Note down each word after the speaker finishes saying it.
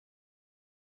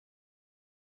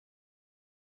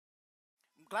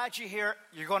Glad you're here.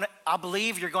 I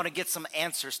believe you're going to get some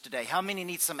answers today. How many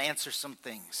need some answers, some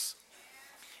things?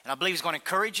 And I believe it's going to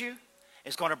encourage you.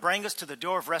 It's going to bring us to the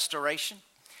door of restoration.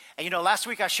 And last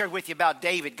week I shared with you about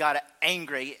David got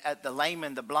angry at the lame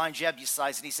and the blind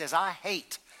Jebusites. And he says, I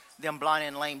hate them blind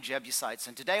and lame Jebusites.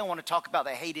 And today I want to talk about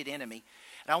the hated enemy.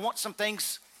 And I want some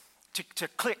things to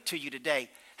click to you today.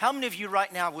 How many of you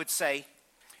right now would say,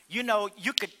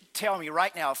 you could tell me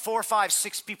right now 4, 5,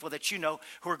 6 people that you know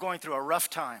who are going through a rough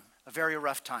time, a very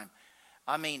rough time.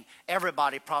 I mean,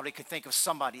 everybody probably could think of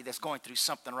somebody that's going through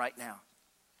something right now.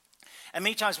 And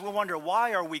many times we wonder,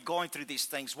 why are we going through these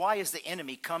things? Why is the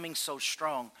enemy coming so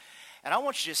strong? And I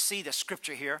want you to see the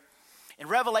scripture here. In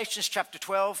Revelation chapter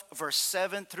 12, verse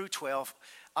 7 through 12,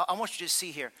 I want you to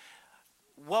see here.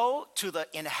 Woe to the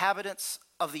inhabitants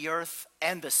of the earth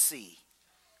and the sea,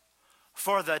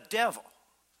 for the devil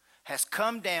has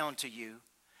come down to you,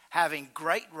 having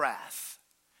great wrath,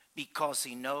 because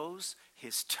he knows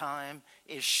his time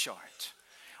is short.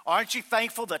 Aren't you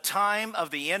thankful the time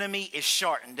of the enemy is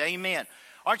shortened? Amen.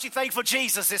 Aren't you thankful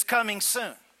Jesus is coming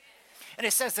soon? And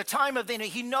it says the time of the enemy,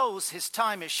 he knows his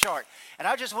time is short. And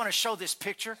I just want to show this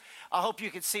picture. I hope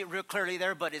you can see it real clearly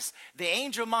there, but it's the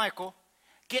angel Michael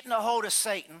getting a hold of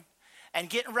Satan and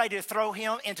getting ready to throw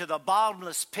him into the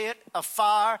bottomless pit of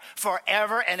fire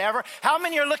forever and ever. How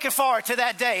many are looking forward to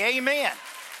that day? Amen.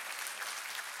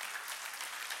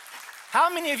 How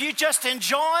many of you just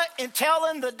enjoy in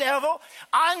telling the devil,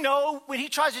 I know when he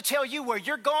tries to tell you where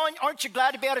you're going, aren't you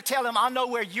glad to be able to tell him, I know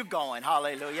where you're going?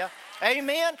 Hallelujah.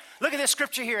 Amen. Look at this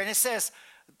scripture here, and it says,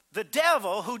 the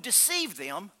devil who deceived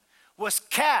them was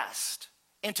cast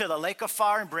into the lake of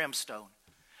fire and brimstone,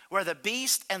 where the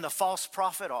beast and the false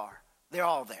prophet are. They're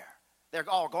all there. They're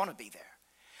all going to be there.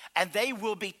 And they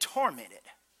will be tormented.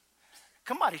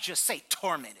 Come on, just say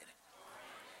tormented.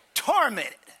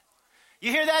 Tormented.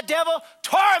 You hear that, devil?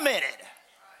 Tormented.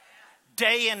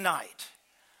 Day and night.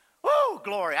 Woo,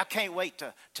 glory. I can't wait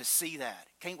to see that.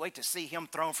 Can't wait to see him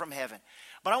thrown from heaven.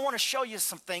 But I want to show you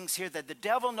some things here that the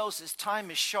devil knows his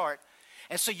time is short.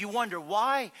 And so you wonder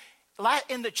why,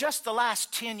 in just the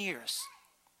last 10 years,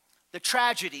 the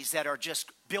tragedies that are just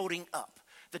building up,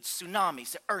 the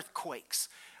tsunamis, the earthquakes,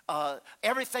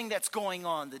 everything that's going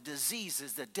on, the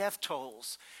diseases, the death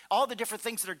tolls, all the different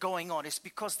things that are going on. It's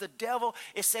because the devil,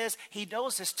 it says, he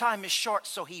knows his time is short,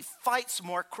 so he fights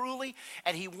more cruelly,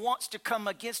 and he wants to come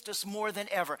against us more than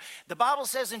ever. The Bible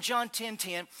says in John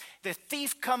 10:10, the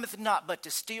thief cometh not but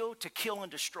to steal, to kill, and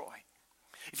destroy.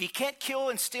 If he can't kill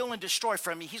and steal and destroy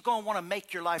from you, he's going to want to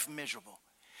make your life miserable.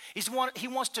 He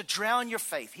wants to drown your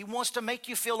faith. He wants to make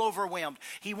you feel overwhelmed.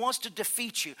 He wants to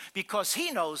defeat you because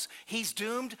he knows he's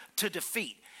doomed to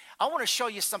defeat. I want to show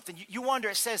you something. You wonder,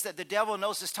 it says that the devil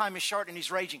knows his time is short and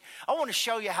he's raging. I want to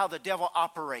show you how the devil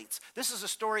operates. This is a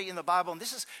story in the Bible, and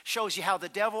shows you how the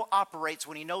devil operates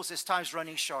when he knows his time's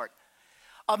running short.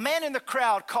 A man in the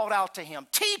crowd called out to him,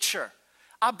 Teacher,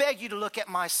 I beg you to look at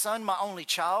my son, my only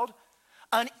child.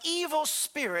 An evil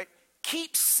spirit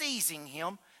keeps seizing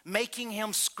him, making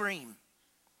him scream.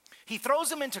 He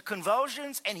throws him into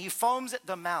convulsions and he foams at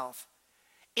the mouth.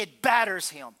 It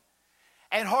batters him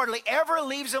and hardly ever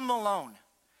leaves him alone.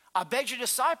 I begged your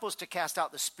disciples to cast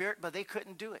out the spirit, but they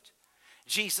couldn't do it.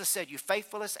 Jesus said, you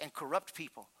faithless and corrupt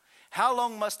people, how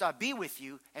long must I be with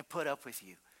you and put up with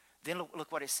you? Then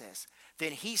look what it says.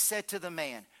 Then he said to the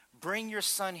man, bring your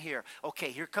son here. Okay,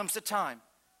 here comes the time.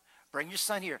 Bring your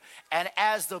son here. And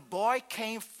as the boy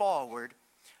came forward,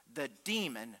 the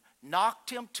demon knocked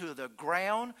him to the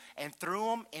ground and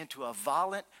threw him into a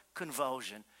violent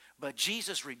convulsion. But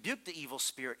Jesus rebuked the evil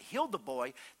spirit, healed the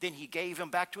boy, then he gave him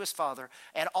back to his father,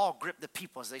 and all gripped the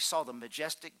people as they saw the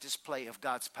majestic display of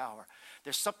God's power.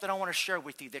 There's something I want to share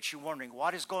with you that you're wondering,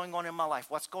 what is going on in my life?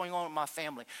 What's going on in my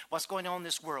family? What's going on in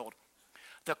this world?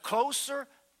 The closer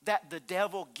that the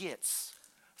devil gets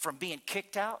from being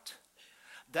kicked out,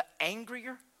 the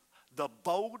angrier, the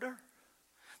bolder,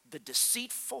 the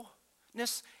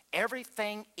deceitfulness,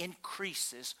 everything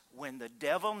increases when the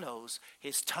devil knows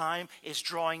his time is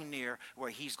drawing near where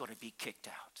he's going to be kicked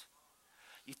out.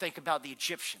 You think about the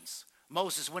Egyptians.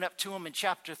 Moses went up to him in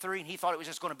chapter 3, and he thought it was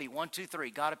just going to be 1, 2, 3.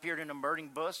 God appeared in a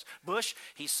burning bush.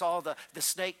 He saw the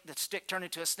snake, the stick turned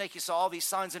into a snake. He saw all these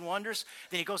signs and wonders.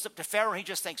 Then he goes up to Pharaoh, and he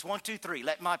just thinks, 1, 2, 3,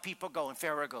 let my people go. And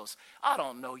Pharaoh goes, I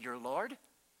don't know your Lord.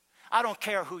 I don't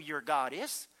care who your God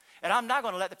is, and I'm not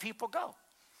going to let the people go.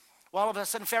 Well, all of a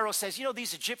sudden, Pharaoh says, you know,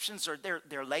 these Egyptians,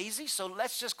 they're lazy, so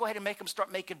let's just go ahead and make them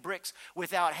start making bricks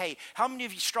without hay. How many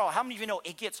of you how many of you know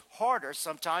it gets harder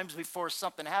sometimes before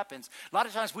something happens? A lot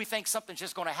of times we think something's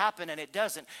just going to happen, and it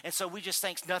doesn't. And so we just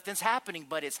think nothing's happening,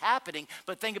 but it's happening.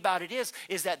 But the thing about it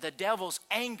is that the devil's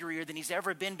angrier than he's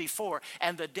ever been before.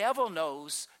 And the devil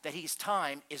knows that his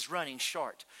time is running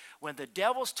short. When the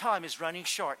devil's time is running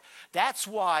short, that's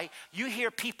why you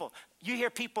hear people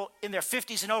in their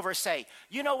 50s and over say,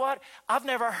 you know what? I've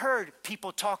never heard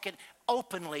people talking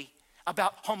openly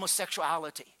about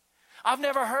homosexuality. I've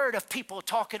never heard of people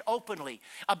talking openly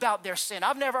about their sin.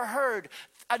 I've never heard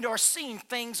nor seen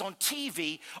things on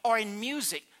TV or in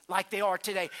music like they are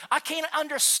today. I can't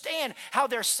understand how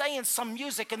they're saying some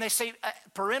music and they say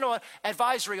parental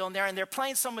advisory on there and they're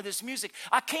playing some of this music.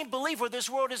 I can't believe where this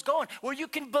world is going. Well, you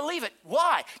can believe it.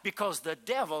 Why? Because the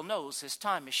devil knows his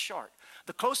time is short.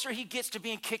 The closer he gets to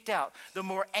being kicked out, the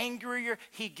more angrier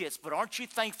he gets. But aren't you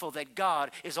thankful that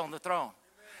God is on the throne?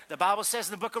 The Bible says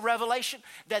in the book of Revelation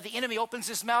that the enemy opens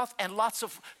his mouth and lots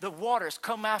of the waters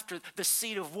come after the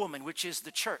seed of woman, which is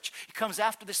the church. He comes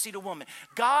after the seed of woman.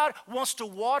 God wants to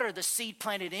water the seed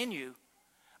planted in you,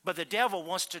 but the devil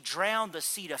wants to drown the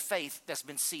seed of faith that's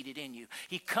been seeded in you.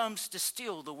 He comes to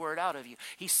steal the word out of you.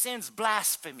 He sends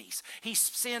blasphemies. He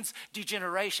sends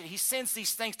degeneration. He sends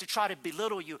these things to try to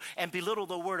belittle you and belittle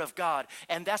the word of God.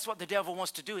 And that's what the devil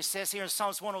wants to do. It says here in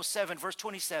Psalms 107, verse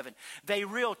 27, they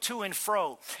reel to and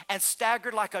fro and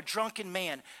stagger like a drunken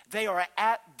man. They are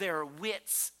at their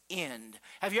wits' end.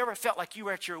 Have you ever felt like you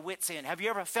were at your wits' end? Have you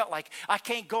ever felt like I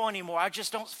can't go anymore? I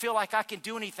just don't feel like I can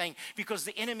do anything because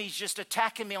the enemy's just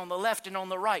attacking me on the left and on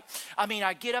the right. I mean,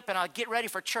 I get up and I get ready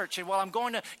for church, and while I'm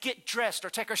going to get dressed or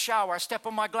take a shower, I step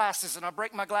on my glasses and I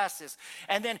break my glasses.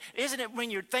 And then isn't it when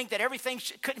you think that everything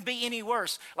couldn't be any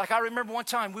worse? Like I remember one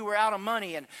time we were out of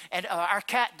money and our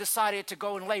cat decided to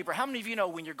go in labor. How many of you know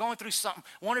when you're going through something,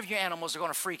 one of your animals are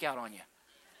going to freak out on you?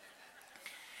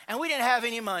 And we didn't have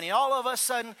any money. All of a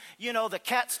sudden, you know, the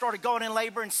cat started going in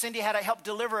labor, and Cindy had to help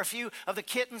deliver a few of the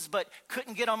kittens, but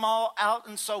couldn't get them all out.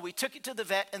 And so we took it to the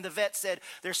vet, and the vet said,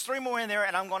 there's 3 more in there,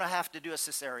 and I'm going to have to do a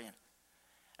cesarean. And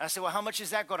I said, well, how much is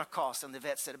that going to cost? And the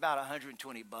vet said, about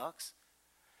 $120.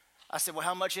 I said, well,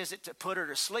 how much is it to put her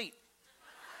to sleep?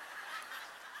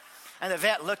 And the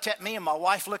vet looked at me, and my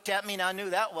wife looked at me, and I knew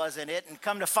that wasn't it. And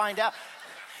come to find out,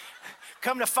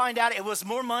 it was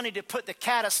more money to put the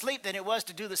cat asleep than it was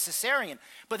to do the cesarean.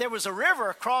 But there was a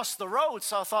river across the road,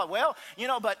 so I thought, well, you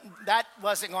know, but that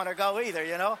wasn't going to go either,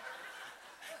 you know.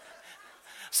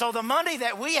 So the money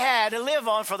that we had to live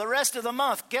on for the rest of the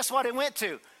month, guess what it went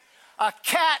to? A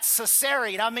cat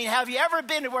cesarean. I mean, have you ever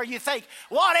been to where you think,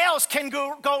 what else can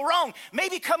go wrong?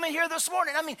 Maybe come in here this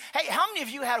morning. I mean, hey, how many of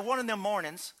you had one of them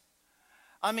mornings?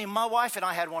 I mean, my wife and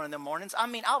I had one of them mornings. I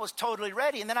mean, I was totally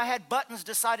ready. And then I had buttons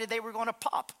decided they were going to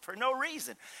pop for no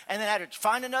reason. And then I had to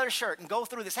find another shirt and go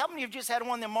through this. How many of you just had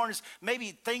one of them mornings,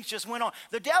 maybe things just went on?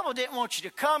 The devil didn't want you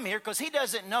to come here because he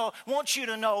doesn't want you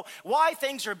to know why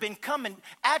things have been coming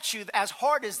at you as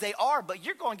hard as they are. But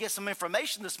you're going to get some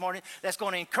information this morning that's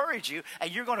going to encourage you, and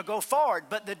you're going to go forward.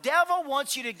 But the devil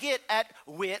wants you to get at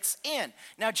wit's end.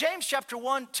 Now, James chapter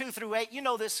 1, 2 through 8, you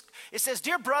know this. It says,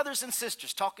 dear brothers and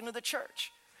sisters, talking to the church,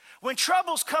 when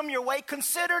troubles come your way,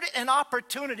 consider it an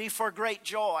opportunity for great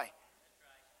joy.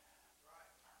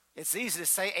 It's easy to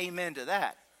say amen to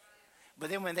that. But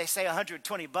then when they say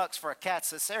 $120 for a cat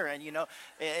cesarean, you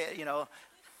know,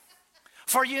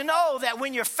 for you know that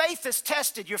when your faith is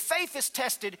tested,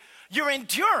 your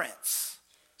endurance.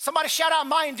 Somebody shout out,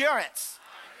 my endurance.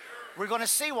 We're going to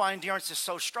see why endurance is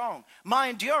so strong. My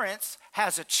endurance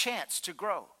has a chance to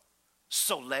grow.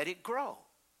 So let it grow.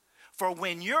 For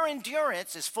when your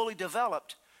endurance is fully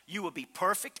developed, you will be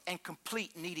perfect and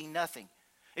complete, needing nothing.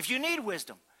 If you need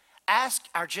wisdom, ask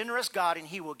our generous God and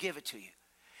he will give it to you.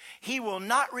 He will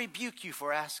not rebuke you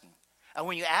for asking. And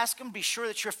when you ask him, be sure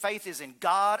that your faith is in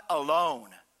God alone.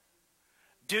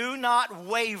 Do not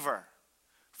waver.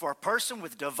 For a person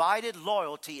with divided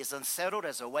loyalty is unsettled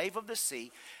as a wave of the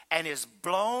sea and is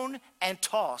blown and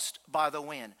tossed by the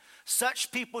wind.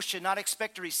 Such people should not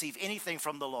expect to receive anything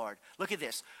from the Lord. Look at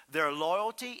this. Their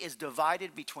loyalty is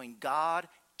divided between God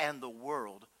and the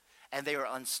world, and they are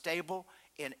unstable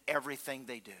in everything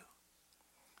they do.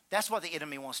 That's what the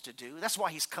enemy wants to do. That's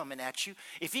why he's coming at you.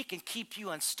 If he can keep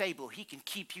you unstable, he can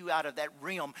keep you out of that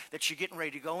realm that you're getting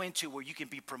ready to go into where you can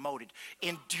be promoted.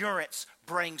 Endurance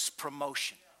brings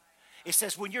promotion. It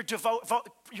says when your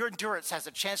endurance has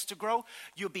a chance to grow,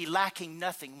 you'll be lacking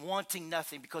nothing, wanting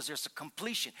nothing, because there's a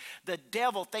completion. The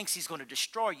devil thinks he's going to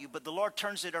destroy you, but the Lord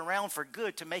turns it around for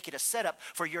good to make it a setup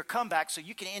for your comeback, so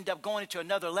you can end up going into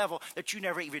another level that you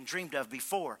never even dreamed of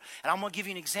before. And I'm going to give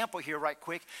you an example here right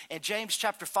quick. In James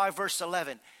chapter 5, verse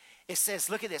 11, it says,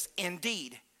 look at this.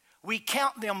 Indeed, we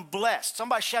count them blessed.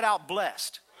 Somebody shout out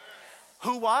blessed.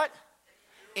 Who what?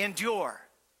 Endure.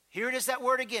 Here it is, that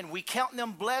word again. We count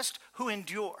them blessed who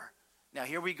endure. Now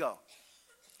here we go.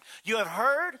 You have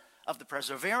heard of the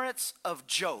perseverance of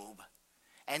Job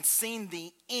and seen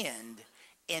the end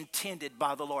intended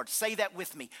by the Lord. Say that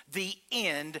with me. The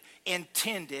end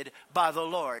intended by the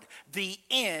Lord. The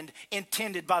end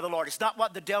intended by the Lord. It's not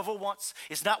what the devil wants.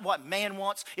 It's not what man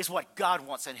wants. It's what God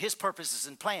wants and his purposes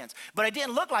and plans. But it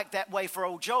didn't look like that way for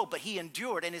old Job, but he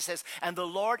endured. And it says, and the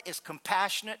Lord is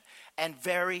compassionate and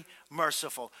very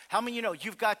merciful. How many of you know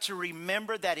you've got to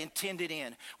remember that intended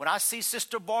end? When I see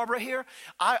Sister Barbara here,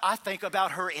 I think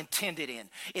about her intended end.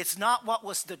 It's not what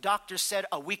was the doctor said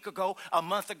a week ago, a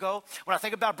month ago. When I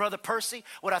think about Brother Percy,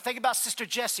 when I think about Sister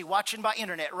Jessie watching by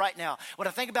internet right now, when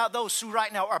I think about those who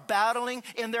right now are battling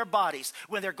in their bodies,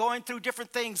 when they're going through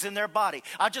different things in their body,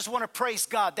 I just want to praise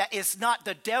God that it's not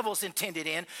the devil's intended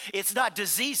end, it's not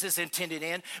disease's intended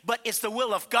end, but it's the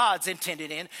will of God's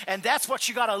intended end. And that's what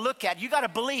you got to look at. You got to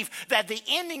believe that the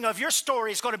ending of your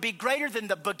story is going to be greater than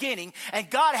the beginning, and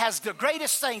God has the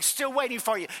greatest thing still waiting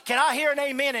for you. Can I hear an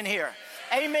amen in here?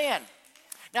 Amen.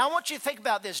 Now I want you to think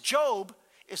about this. Job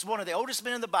is one of the oldest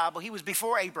men in the Bible. He was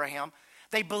before Abraham.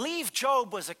 They believe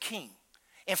Job was a king.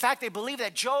 In fact, they believe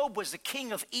that Job was the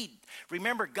king of Eden.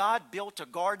 Remember, God built a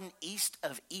garden east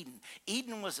of Eden.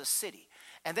 Eden was a city.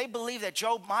 And they believe that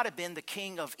Job might have been the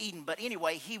king of Eden. But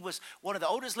anyway, he was one of the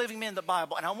oldest living men in the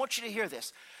Bible. And I want you to hear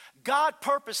this. God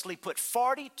purposely put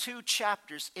 42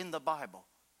 chapters in the Bible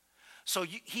so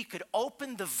he could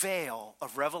open the veil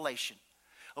of revelation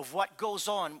of what goes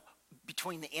on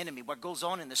between the enemy, what goes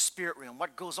on in the spirit realm,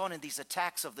 what goes on in these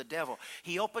attacks of the devil.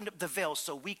 He opened up the veil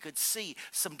so we could see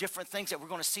some different things that we're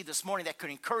going to see this morning that could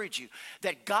encourage you,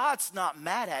 that God's not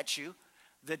mad at you.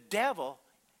 The devil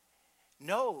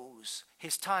knows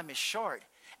his time is short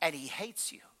and he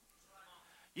hates you.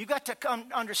 You got to come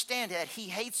understand that he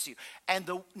hates you. And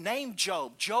the name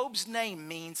Job, Job's name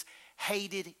means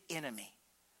hated enemy.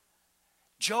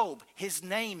 Job, his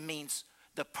name means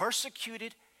the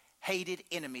persecuted, hated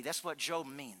enemy. That's what Job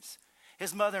means.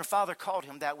 His mother and father called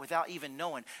him that without even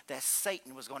knowing that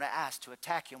Satan was going to ask to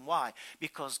attack him. Why?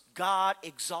 Because God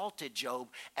exalted Job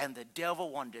and the devil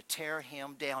wanted to tear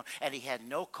him down, and he had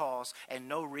no cause and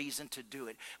no reason to do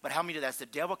it. But how many of that? As the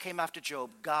devil came after Job,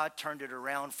 God turned it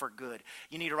around for good.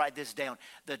 You need to write this down.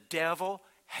 The devil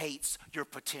hates your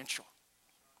potential.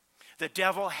 The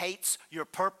devil hates your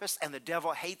purpose, and the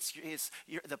devil hates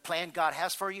the plan God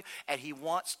has for you, and he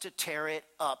wants to tear it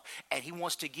up, and he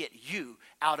wants to get you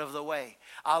out of the way.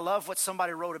 I love what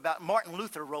somebody wrote about. Martin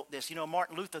Luther wrote this. You know,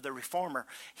 Martin Luther, the reformer,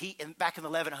 back in the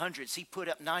 1100s, he put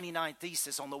up 99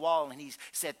 theses on the wall, and he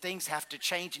said things have to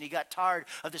change, and he got tired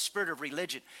of the spirit of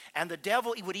religion. And the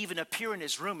devil, he would even appear in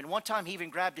his room, and one time he even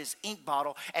grabbed his ink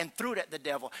bottle and threw it at the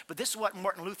devil. But this is what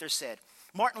Martin Luther said.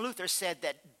 Martin Luther said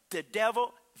that the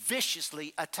devil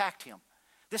viciously attacked him.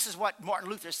 This is what Martin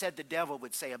Luther said the devil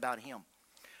would say about him.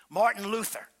 Martin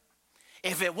Luther,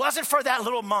 if it wasn't for that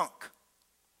little monk,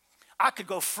 I could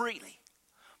go freely.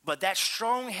 But that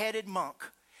strong-headed monk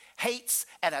hates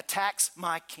and attacks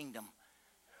my kingdom.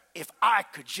 If I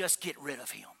could just get rid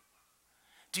of him.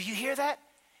 Do you hear that?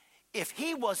 If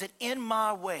he wasn't in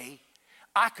my way,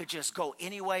 I could just go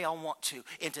any way I want to,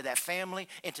 into that family,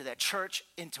 into that church,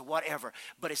 into whatever.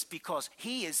 But it's because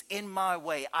he is in my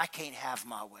way, I can't have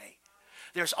my way.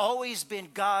 There's always been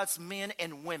God's men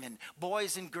and women,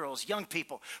 boys and girls, young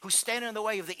people who stand in the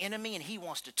way of the enemy, and he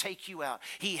wants to take you out.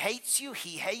 He hates you,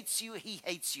 he hates you, he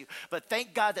hates you. But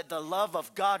thank God that the love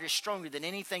of God is stronger than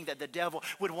anything that the devil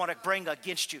would want to bring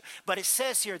against you. But it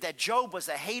says here that Job was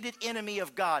a hated enemy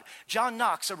of God. John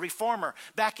Knox, a reformer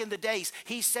back in the days,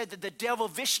 he said that the devil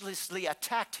viciously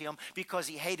attacked him because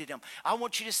he hated him. I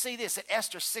want you to see this at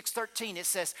Esther 6:13. It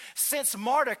says, since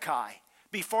Mordecai,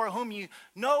 before whom you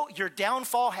know your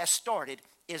downfall has started,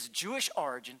 is Jewish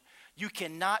origin, you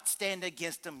cannot stand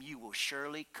against them. You will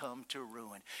surely come to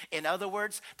ruin. In other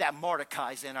words, that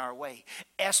Mordecai's in our way.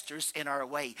 Esther's in our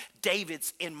way.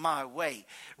 David's in my way.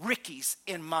 Ricky's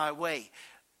in my way.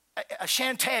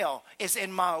 Chantel is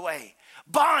in my way.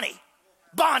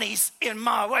 Bonnie's in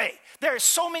my way. There are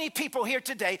so many people here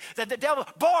today that the devil,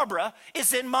 Barbara,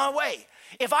 is in my way.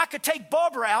 If I could take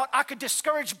Barbara out, I could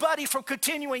discourage Buddy from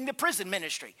continuing the prison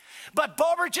ministry. But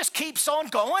Barbara just keeps on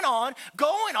going on,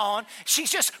 going on.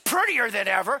 She's just prettier than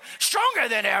ever, stronger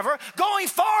than ever, going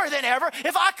farther than ever.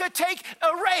 If I could take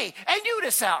Ray and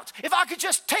Eunice out, if I could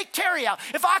just take Terry out,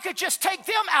 if I could just take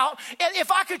them out, and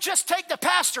if I could just take the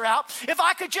pastor out, if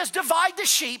I could just divide the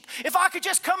sheep, if I could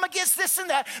just come against this and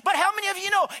that. But how many of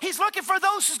you know he's looking for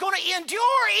those who's going to endure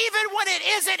even when it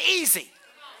isn't easy?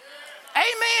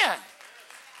 Amen.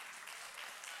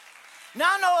 Now,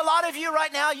 I know a lot of you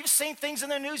right now, you've seen things in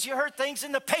the news, you heard things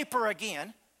in the paper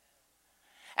again,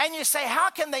 and you say, how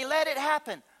can they let it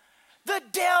happen? The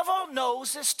devil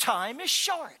knows his time is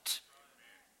short.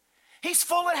 He's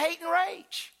full of hate and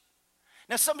rage.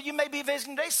 Now, some of you may be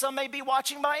visiting today, some may be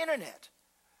watching by internet.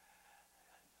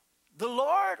 The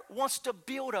Lord wants to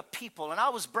build a people, and I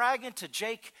was bragging to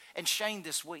Jake and Shane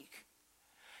this week.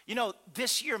 You know,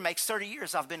 this year makes 30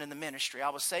 years I've been in the ministry. I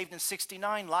was saved in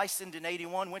 69, licensed in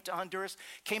 81, went to Honduras,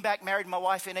 came back, married my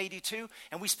wife in 82,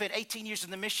 and we spent 18 years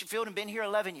in the mission field and been here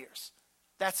 11 years.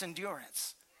 That's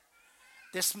endurance.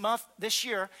 This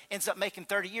year, ends up making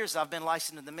 30 years I've been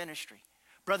licensed in the ministry.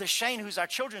 Brother Shane, who's our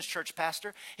children's church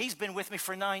pastor, he's been with me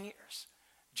for 9 years.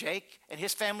 Jake and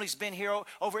his family's been here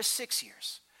over 6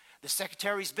 years. The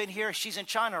secretary's been here. She's in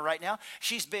China right now.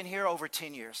 She's been here over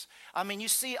 10 years. I mean, you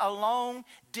see a long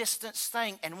distance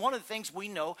thing. And one of the things we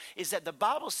know is that the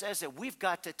Bible says that we've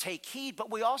got to take heed, but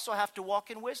we also have to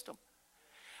walk in wisdom.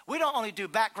 We don't only do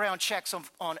background checks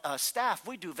on staff.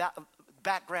 We do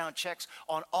background checks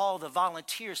on all the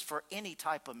volunteers for any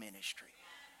type of ministry.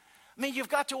 I mean, you've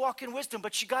got to walk in wisdom,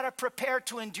 but you got to prepare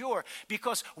to endure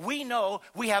because we know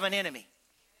we have an enemy.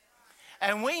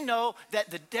 And we know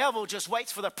that the devil just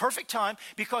waits for the perfect time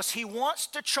because he wants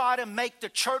to try to make the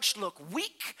church look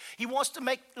weak. He wants to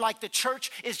make like the church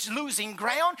is losing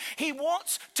ground. He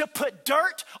wants to put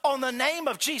dirt on the name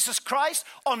of Jesus Christ,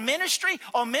 on ministry,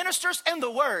 on ministers, and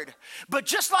the word. But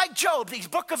just like Job, the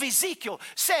book of Ezekiel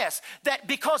says that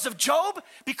because of Job,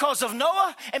 because of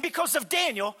Noah, and because of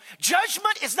Daniel,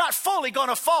 judgment is not fully going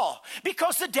to fall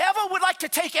because the devil would like to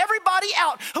take everybody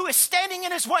out who is standing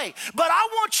in his way. But I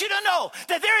want you to know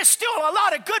that there is still a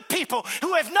lot of good people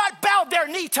who have not bowed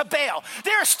their knee to Baal.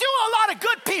 There are still a lot of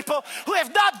good people who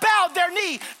have not bowed their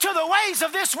knee to the ways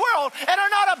of this world and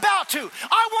are not about to.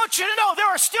 I want you to know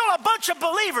there are still a bunch of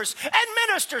believers and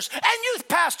ministers and youth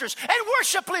pastors and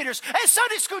worship leaders and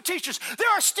Sunday school teachers.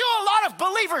 There are still a lot of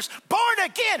believers born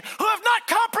again who have not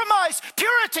compromised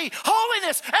purity,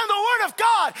 holiness, and the word of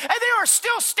God. And they are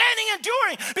still standing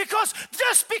enduring because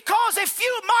just because a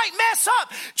few might mess up,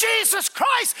 Jesus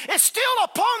Christ is still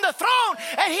upon the throne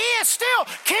and he is still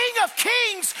King of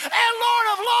kings and Lord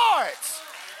of lords.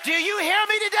 Do you hear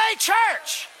me today,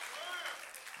 church?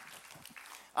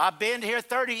 I've been here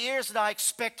 30 years and I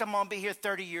expect I'm going to be here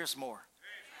 30 years more.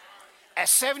 At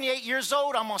 78 years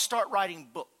old, I'm going to start writing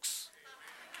books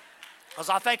because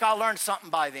I think I'll learn something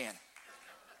by then.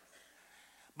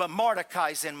 But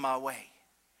Mordecai's in my way.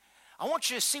 I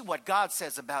want you to see what God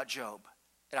says about Job,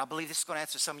 and I believe this is going to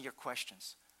answer some of your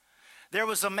questions. There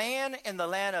was a man in the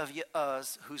land of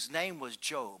Uz whose name was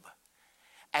Job.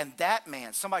 And that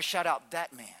man, somebody shout out,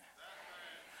 that man.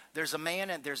 There's a man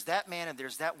and there's that man and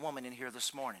there's that woman in here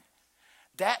this morning.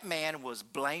 That man was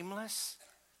blameless.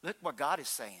 Look what God is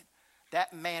saying.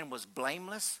 That man was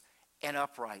blameless and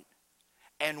upright.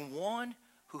 And one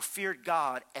who feared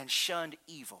God and shunned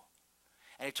evil.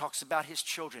 And it talks about his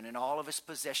children and all of his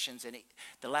possessions. And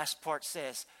the last part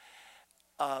says,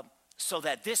 so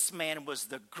that this man was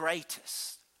the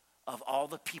greatest of all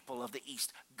the people of the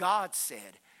East. God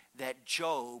said that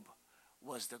Job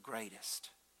was the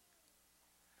greatest.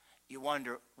 You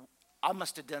wonder, I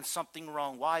must have done something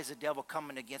wrong. Why is the devil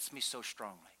coming against me so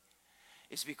strongly?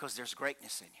 It's because there's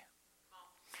greatness in you.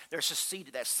 There's a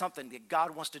seed, that's something that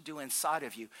God wants to do inside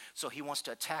of you, so he wants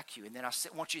to attack you. And then I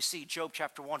want you to see Job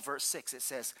chapter 1, verse 6. It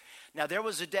says, now there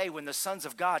was a day when the sons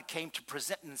of God came to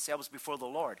present themselves before the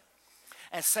Lord.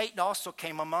 And Satan also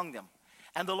came among them.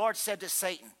 And the Lord said to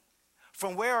Satan,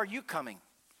 from where are you coming?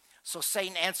 So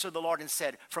Satan answered the Lord and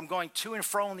said, from going to and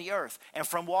fro on the earth, and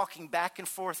from walking back and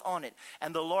forth on it.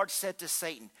 And the Lord said to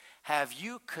Satan, have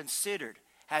you considered,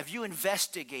 have you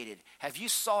investigated, have you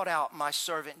sought out my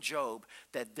servant Job,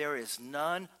 that there is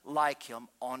none like him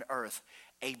on earth,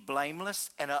 a blameless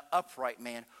and an upright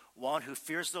man, one who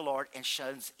fears the Lord and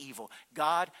shuns evil.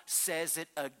 God says it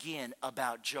again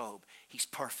about Job. He's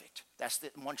perfect. That's the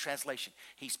one translation.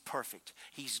 He's perfect.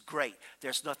 He's great.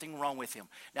 There's nothing wrong with him.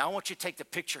 Now I want you to take the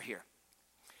picture here.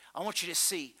 I want you to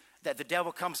see that the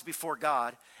devil comes before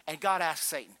God and God asks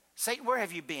Satan, Satan, where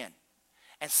have you been?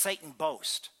 And Satan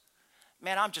boasts.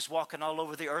 Man, I'm just walking all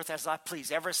over the earth as I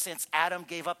please. Ever since Adam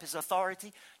gave up his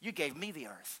authority, you gave me the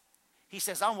earth. He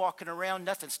says, I'm walking around,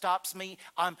 nothing stops me.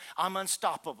 I'm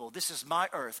unstoppable. This is my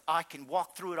earth. I can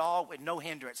walk through it all with no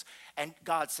hindrance. And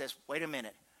God says, wait a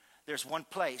minute. There's one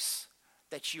place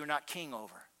that you're not king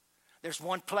over. There's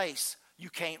one place you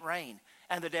can't reign.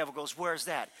 And the devil goes, where's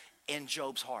that? In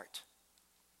Job's heart.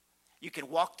 You can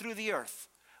walk through the earth,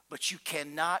 but you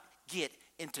cannot get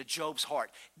into Job's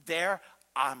heart. There,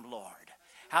 I'm Lord.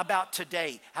 How about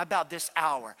today? How about this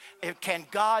hour? Can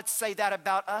God say that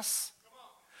about us?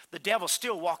 The devil's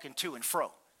still walking to and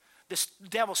fro. This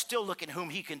devil's still looking whom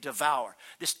he can devour.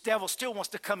 This devil still wants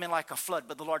to come in like a flood.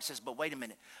 But the Lord says, but wait a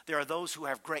minute. There are those who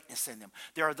have greatness in them.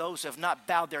 There are those who have not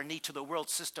bowed their knee to the world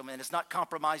system and is not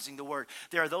compromising the word.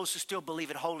 There are those who still believe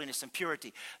in holiness and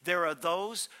purity. There are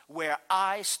those where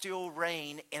I still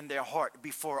reign in their heart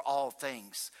before all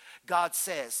things. God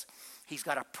says he's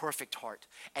got a perfect heart.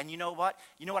 And you know what?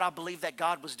 You know what I believe that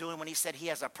God was doing when he said he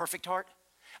has a perfect heart?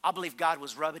 I believe God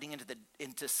was rubbing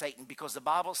into Satan, because the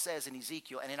Bible says in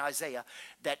Ezekiel and in Isaiah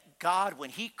that God, when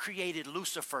he created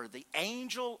Lucifer, the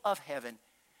angel of heaven,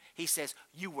 he says,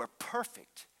 you were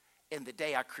perfect in the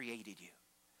day I created you.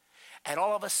 And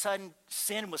all of a sudden,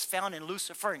 sin was found in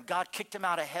Lucifer, and God kicked him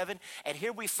out of heaven. And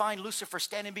here we find Lucifer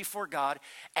standing before God,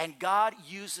 and God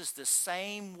uses the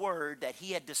same word that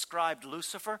he had described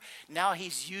Lucifer. Now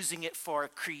he's using it for a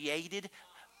created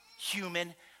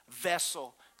human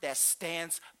vessel that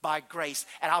stands by grace.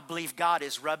 And I believe God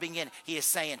is rubbing in. He is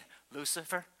saying,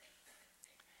 Lucifer,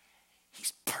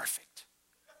 he's perfect.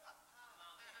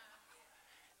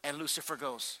 And Lucifer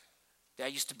goes,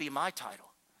 that used to be my title.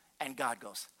 And God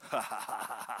goes, ha ha ha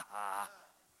ha ha.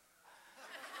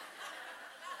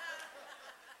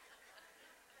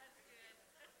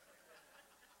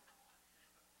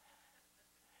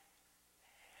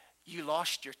 You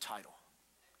lost your title,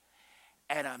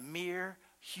 and a mere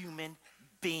human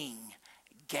being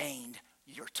gained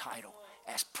your title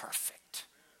as perfect.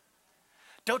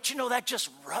 Don't you know that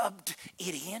just rubbed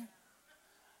it in?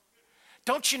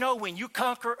 Don't you know when you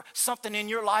conquer something in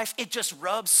your life, it just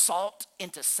rubs salt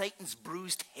into Satan's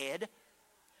bruised head?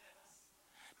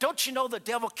 Don't you know the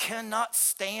devil cannot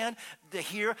stand to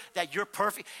hear that you're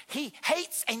perfect? He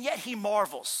hates and yet he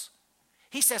marvels.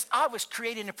 He says, I was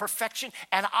created in perfection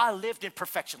and I lived in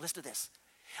perfection. Listen to this.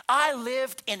 I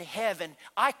lived in heaven.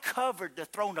 I covered the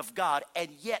throne of God, and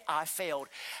yet I failed.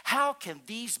 How can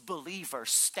these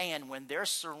believers stand when they're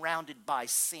surrounded by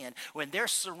sin, when they're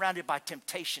surrounded by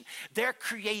temptation? They're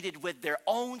created with their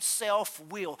own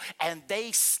self-will, and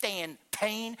they stand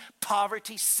pain,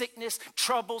 poverty, sickness,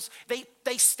 troubles.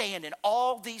 They stand in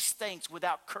all these things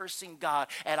without cursing God,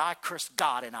 and I curse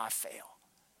God and I fail.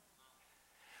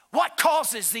 What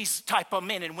causes these type of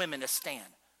men and women to stand?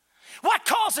 What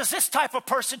causes this type of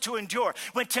person to endure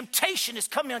when temptation is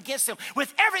coming against them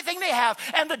with everything they have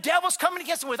and the devil's coming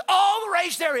against them with all the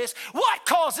rage there is? What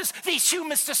causes these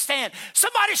humans to stand?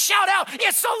 Somebody shout out,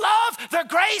 it's the love, the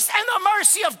grace, and the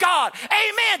mercy of God.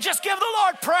 Amen. Just give the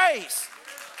Lord praise.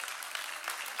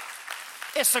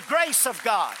 It's the grace of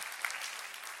God.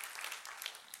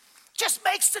 Just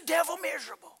makes the devil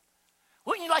miserable.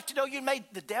 Wouldn't you like to know you made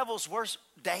the devil's worst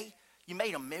day? You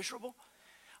made him miserable?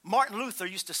 Martin Luther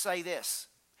used to say this.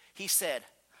 He said,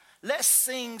 let's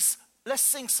sing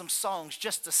some songs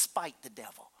just to spite the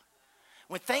devil.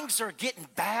 When things are getting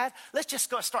bad, let's just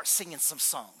go start singing some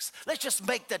songs. Let's just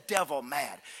make the devil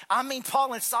mad. I mean,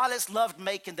 Paul and Silas loved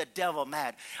making the devil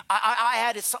mad. I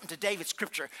added something to David's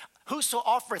scripture. Whoso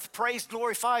offereth praise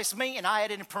glorifies me, and I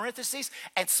added in parentheses,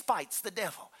 and spites the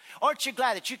devil. Aren't you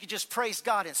glad that you could just praise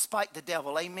God and spite the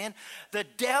devil? Amen. The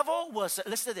devil was,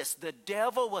 listen to this, the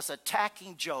devil was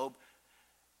attacking Job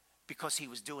because he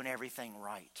was doing everything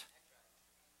right.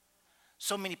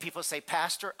 So many people say,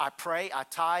 Pastor, I pray, I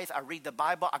tithe, I read the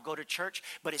Bible, I go to church,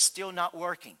 but it's still not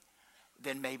working.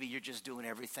 Then maybe you're just doing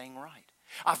everything right.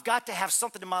 I've got to have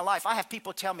something in my life. I have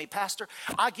people tell me, Pastor,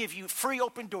 I give you free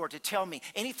open door to tell me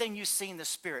anything you see in the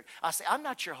Spirit. I say, I'm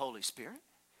not your Holy Spirit.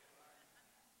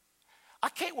 I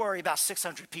can't worry about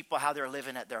 600 people, how they're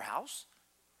living at their house.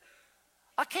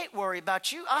 I can't worry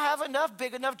about you. I have enough,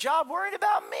 big enough job worried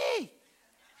about me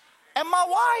and my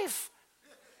wife.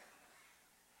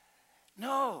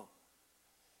 No.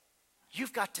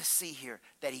 You've got to see here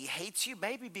that he hates you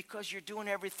maybe because you're doing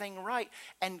everything right.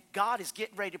 And God is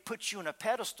getting ready to put you on a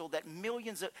pedestal that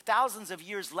thousands of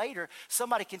years later,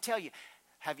 somebody can tell you,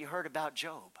 have you heard about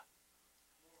Job?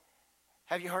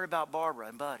 Have you heard about Barbara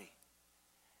and Buddy?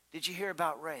 Did you hear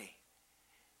about Ray?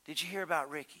 Did you hear about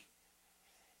Ricky?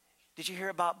 Did you hear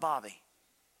about Bobby?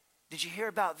 Did you hear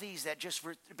about these that just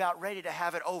were about ready to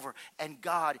have it over, and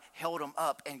God held them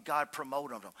up and God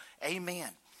promoted them? Amen.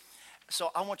 So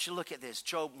I want you to look at this.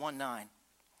 Job 1:9.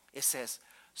 It says,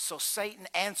 so Satan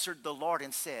answered the Lord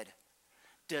and said,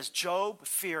 does Job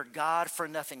fear God for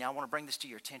nothing? Now I want to bring this to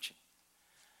your attention.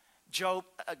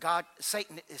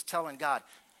 Satan is telling God,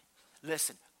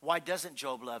 listen, why doesn't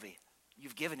Job love you?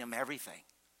 You've given him everything.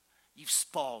 You've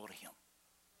spoiled him.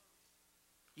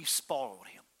 You've spoiled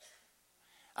him.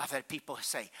 I've had people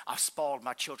say, I've spoiled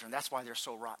my children. That's why they're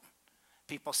so rotten.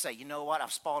 People say, you know what?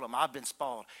 I've spoiled them. I've been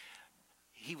spoiled.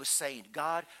 He was saying,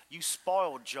 God, you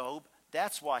spoiled Job.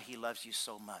 That's why he loves you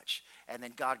so much. And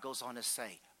then God goes on to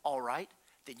say, all right,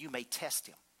 then you may test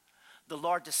him. The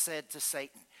Lord just said to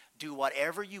Satan, do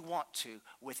whatever you want to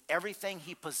with everything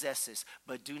he possesses,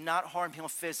 but do not harm him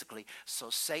physically. So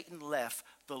Satan left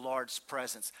the Lord's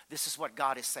presence. This is what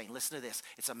God is saying. Listen to this.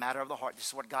 It's a matter of the heart. This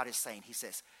is what God is saying. He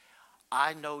says,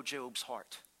 I know Job's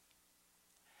heart.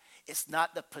 It's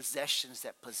not the possessions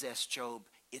that possess Job.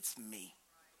 It's me.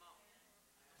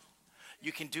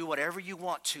 You can do whatever you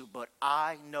want to, but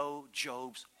I know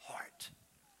Job's heart.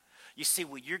 You see,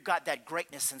 when you've got that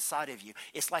greatness inside of you,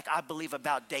 it's like I believe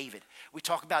about David. We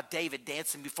talk about David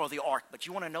dancing before the ark, but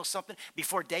you want to know something?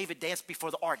 Before David danced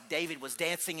before the ark, David was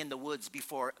dancing in the woods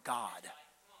before God.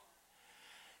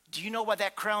 Do you know what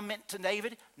that crown meant to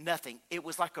David? Nothing. It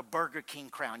was like a Burger King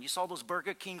crown. You saw those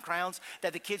Burger King crowns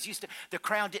that the kids used to? The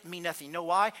crown didn't mean nothing. You know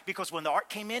why? Because when the ark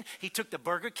came in, he took the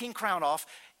Burger King crown off.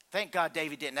 Thank God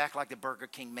David didn't act like the Burger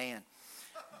King man.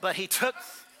 But he took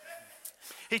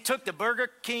the Burger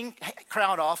King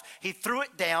crown off. He threw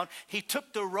it down. He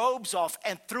took the robes off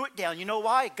and threw it down. You know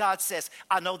why? God says,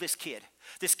 I know this kid.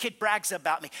 This kid brags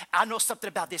about me. I know something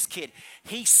about this kid.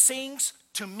 He sings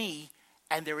to me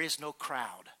and there is no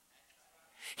crowd.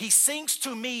 He sings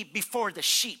to me before the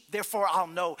sheep. Therefore, I'll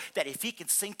know that if he can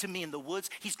sing to me in the woods,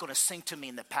 he's going to sing to me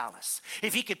in the palace.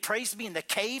 If he could praise me in the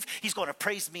cave, he's going to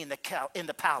praise me in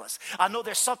the palace. I know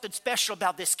there's something special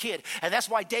about this kid. And that's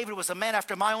why David was a man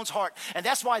after my own heart. And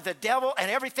that's why the devil and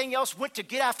everything else went to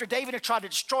get after David and try to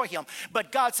destroy him.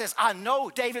 But God says, I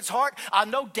know David's heart. I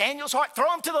know Daniel's heart.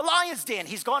 Throw him to the lion's den.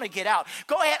 He's going to get out.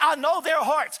 Go ahead. I know their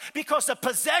hearts because the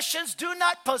possessions do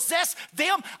not possess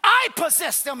them. I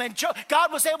possess them. And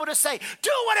God was able to say, do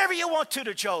whatever you want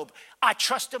to Job. I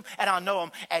trust him and I know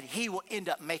him, and he will end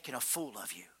up making a fool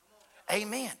of you.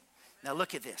 Amen. Now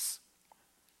look at this.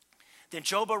 Then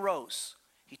Job arose.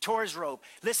 He tore his robe.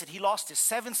 Listen, he lost his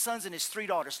 7 sons and his 3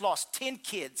 daughters, lost 10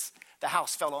 kids. The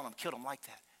house fell on him, killed him like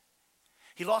that.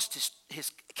 He lost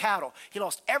his cattle. He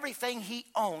lost everything he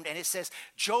owned. And it says,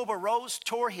 Job arose,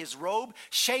 tore his robe,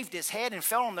 shaved his head, and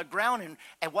fell on the ground.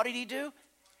 And what did he do?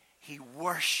 He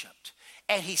worshiped.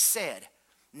 And he said,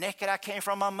 naked I came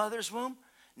from my mother's womb,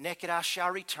 naked I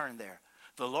shall return there.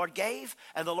 The Lord gave,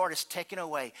 and the Lord has taken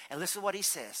away. And listen to what he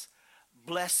says.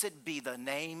 Blessed be the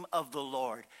name of the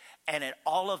Lord. And in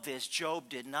all of this, Job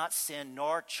did not sin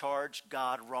nor charge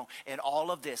God wrong. In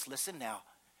all of this, listen now,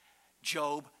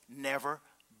 Job never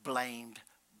blamed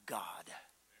God.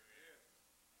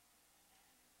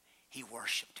 He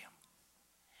worshiped him.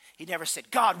 He never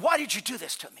said, God, why did you do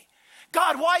this to me?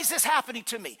 God, why is this happening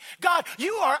to me? God,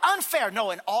 you are unfair.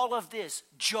 No, in all of this,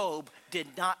 Job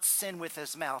did not sin with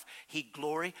his mouth. He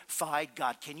glorified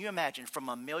God. Can you imagine, from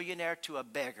a millionaire to a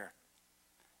beggar?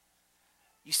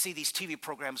 You see these TV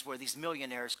programs where these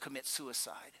millionaires commit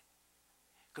suicide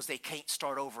because they can't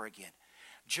start over again.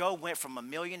 Job went from a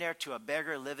millionaire to a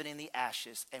beggar living in the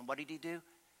ashes. And what did he do?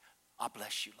 I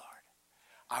bless you, Lord.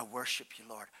 I worship you,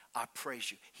 Lord. I praise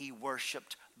you. He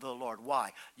worshiped the Lord.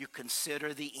 Why? You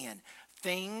consider the end.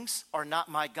 Things are not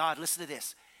my God. Listen to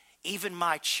this. Even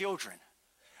my children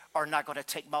are not going to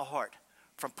take my heart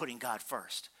from putting God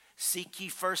first. Seek ye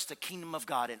first the kingdom of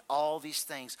God, and all these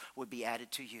things would be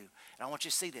added to you. And I want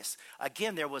you to see this.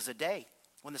 Again, there was a day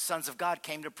when the sons of God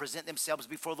came to present themselves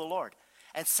before the Lord.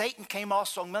 And Satan came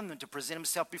also among them to present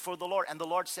himself before the Lord. And the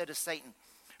Lord said to Satan,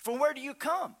 from where do you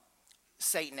come?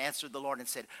 Satan answered the Lord and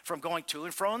said, from going to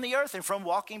and fro on the earth and from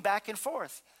walking back and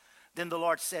forth. Then the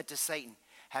Lord said to Satan,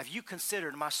 have you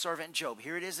considered my servant Job?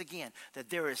 Here it is again, that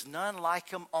there is none like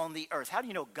him on the earth. How do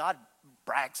you know God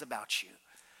brags about you?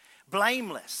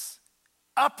 Blameless,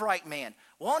 upright man,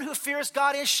 one who fears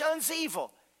God and shuns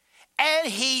evil. And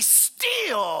he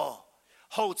still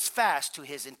holds fast to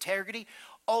his integrity,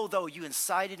 although you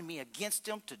incited me against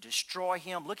him to destroy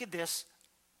him. Look at this.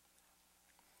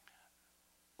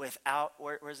 Without,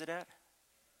 where's it at?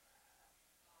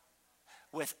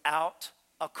 Without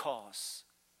a cause.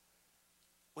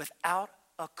 Without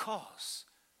a cause.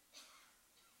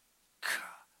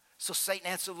 So Satan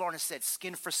answered the Lord and said,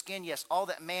 skin for skin, yes, all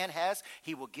that man has,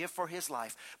 he will give for his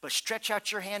life. But stretch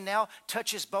out your hand now, touch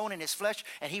his bone and his flesh,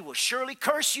 and he will surely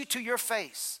curse you to your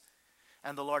face.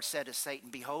 And the Lord said to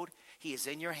Satan, behold, he is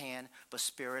in your hand, but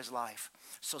spare his life.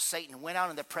 So Satan went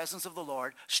out in the presence of the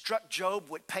Lord, struck Job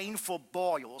with painful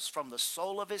boils from the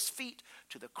sole of his feet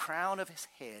to the crown of his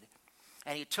head.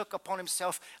 And he took upon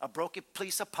himself a broken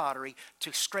piece of pottery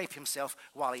to scrape himself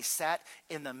while he sat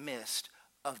in the midst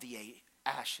of the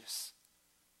ashes.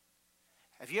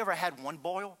 Have you ever had one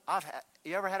boil?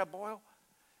 You ever had a boil?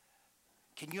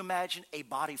 Can you imagine a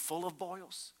body full of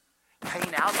boils?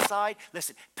 Pain outside.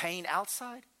 Listen, pain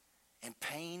outside and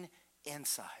pain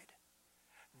inside.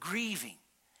 Grieving,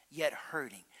 yet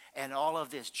hurting. And all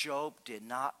of this, Job did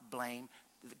not blame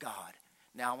God.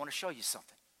 Now I want to show you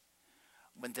something.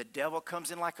 When the devil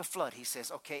comes in like a flood, he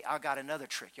says, okay, I got another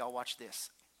trick. Y'all watch this.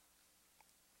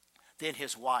 Then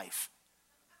his wife.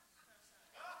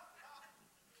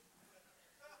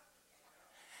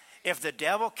 If the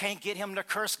devil can't get him to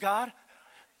curse God,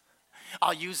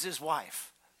 I'll use his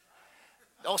wife.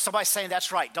 Oh, somebody's saying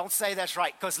that's right. Don't say that's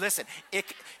right. Because listen,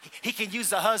 he can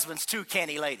use the husbands too, can't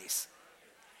he, ladies?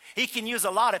 He can use a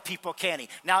lot of people, can't he?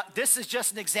 Now, this is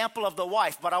just an example of the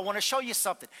wife, but I want to show you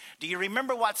something. Do you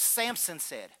remember what Samson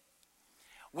said?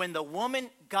 When the woman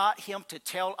got him to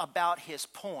tell about his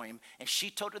poem, and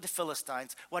she told to the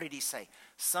Philistines, what did he say?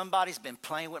 Somebody's been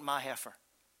playing with my heifer.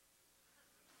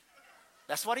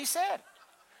 That's what he said.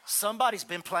 Somebody's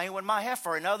been playing with my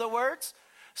heifer. In other words,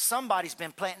 somebody's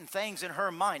been planting things in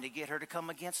her mind to get her to come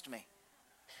against me.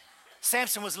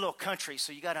 Samson was a little country,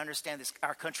 so you got to understand this,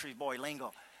 our country boy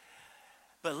lingo.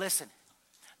 But listen,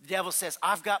 the devil says,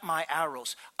 I've got my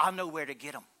arrows. I know where to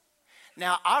get them.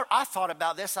 Now, I thought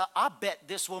about this. I bet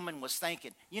this woman was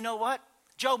thinking, you know what?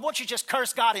 Job, why don't you just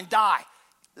curse God and die?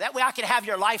 That way I can have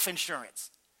your life insurance.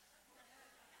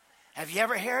 Have you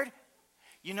ever heard?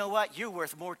 You know what? You're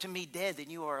worth more to me dead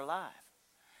than you are alive.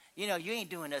 You know, you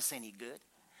ain't doing us any good.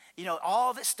 You know,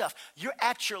 all this stuff. You're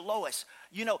at your lowest.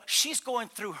 You know, she's going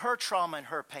through her trauma and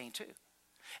her pain too.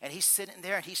 And he's sitting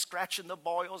there and he's scratching the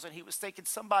boils and he was thinking,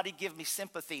 somebody give me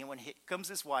sympathy. And when comes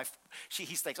his wife, he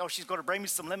thinks, oh, she's going to bring me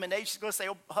some lemonade. She's going to say,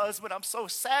 oh, husband, I'm so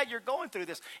sad you're going through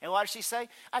this. And what does she say?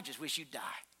 I just wish you'd die.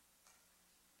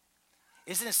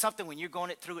 Isn't it something when you're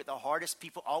going through it the hardest,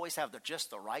 people always have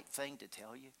just the right thing to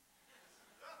tell you?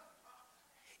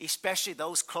 Especially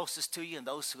those closest to you and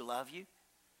those who love you.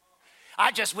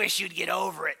 I just wish you'd get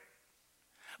over it.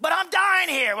 But I'm dying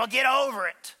here. Well, get over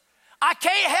it. I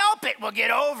can't help it. Well, get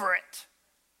over it.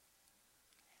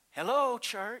 Hello,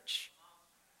 church.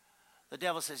 The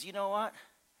devil says, you know what?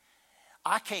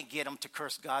 I can't get him to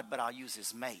curse God, but I'll use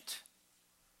his mate.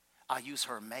 I'll use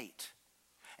her mate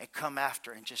and come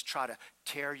after and just try to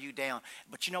tear you down.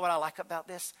 But you know what I like about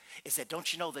this? Is that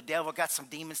don't you know the devil got some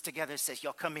demons together and says,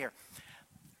 y'all come here.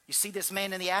 You see this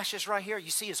man in the ashes right here? You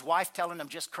see his wife telling him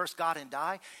just curse God and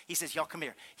die? He says, y'all come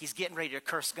here. He's getting ready to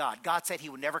curse God. God said he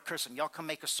would never curse him. Y'all come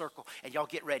make a circle and y'all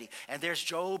get ready. And there's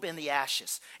Job in the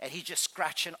ashes. And he's just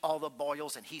scratching all the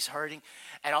boils and he's hurting.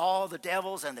 And all the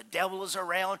devils and the devil is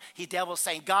around. The devil's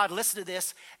saying, God, listen to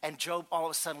this. And Job all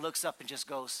of a sudden looks up and just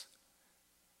goes,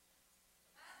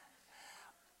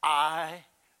 I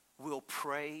will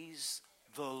praise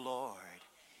the Lord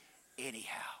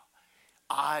anyhow.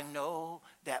 I know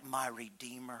that my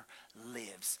Redeemer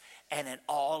lives. And in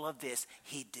all of this,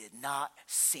 he did not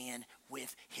sin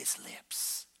with his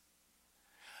lips.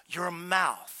 Your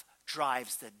mouth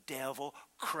drives the devil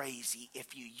crazy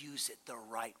if you use it the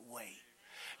right way.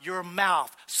 Your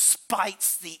mouth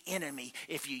spites the enemy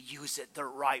if you use it the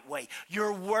right way.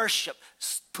 Your worship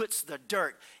puts the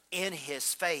dirt in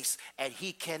his face, and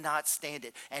he cannot stand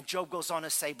it. And Job goes on to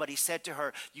say, but he said to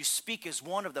her, you speak as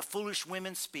one of the foolish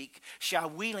women speak. Shall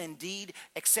we indeed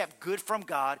accept good from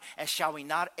God, and shall we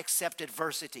not accept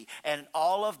adversity? And in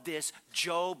all of this,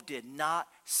 Job did not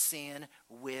sin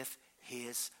with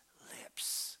his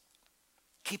lips.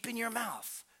 Keeping your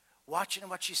mouth, watching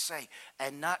what you say,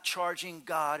 and not charging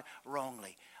God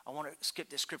wrongly. I want to skip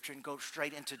this scripture and go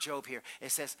straight into Job here.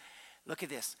 It says, look at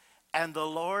this. And the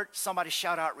Lord, somebody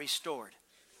shout out, restored.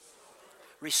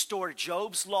 Restored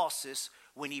Job's losses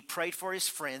when he prayed for his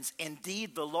friends.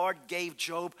 Indeed, the Lord gave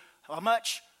Job how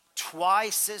much?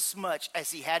 Twice as much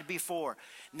as he had before.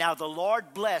 Now the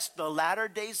Lord blessed the latter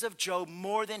days of Job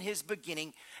more than his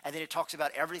beginning. And then it talks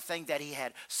about everything that he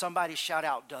had. Somebody shout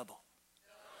out double.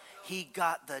 He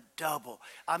got the double.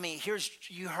 I mean,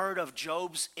 you heard of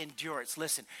Job's endurance.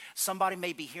 Listen, somebody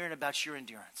may be hearing about your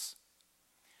endurance.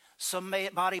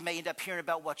 Somebody may end up hearing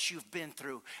about what you've been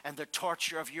through and the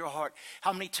torture of your heart.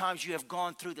 How many times you have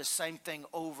gone through the same thing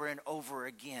over and over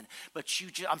again. But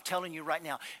I'm telling you right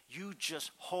now, you just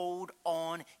hold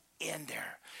on in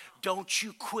there. Don't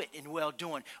you quit in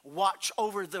well-doing. Watch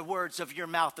over the words of your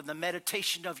mouth and the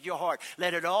meditation of your heart.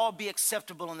 Let it all be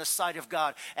acceptable in the sight of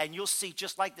God. And you'll see,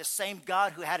 just like the same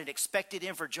God who had an expected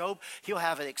end for Job, he'll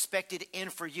have an expected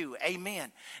end for you.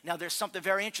 Amen. Now, there's something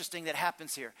very interesting that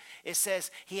happens here. It says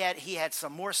he had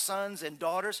some more sons and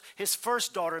daughters. His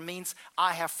first daughter means,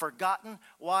 I have forgotten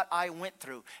what I went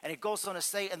through. And it goes on to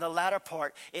say in the latter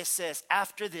part, it says,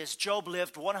 after this, Job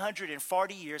lived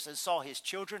 140 years and saw his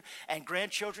children and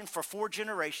grandchildren for 4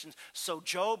 generations. So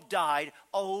Job died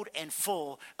old and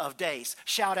full of days.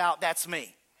 Shout out, that's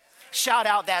me. Shout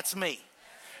out, that's me.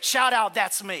 Shout out,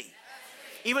 that's me.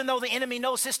 Even though the enemy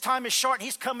knows his time is short and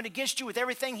he's coming against you with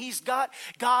everything he's got,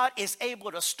 God is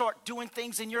able to start doing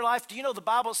things in your life. Do you know the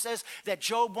Bible says that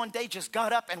Job one day just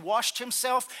got up and washed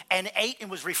himself and ate and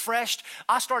was refreshed?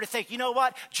 I started thinking, you know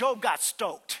what? Job got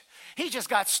stoked. He just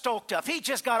got stoked up. He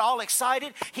just got all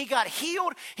excited. He got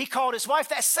healed. He called his wife,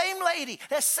 that same lady,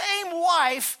 that same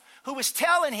wife who was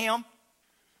telling him,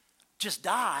 just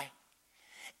die,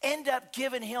 end up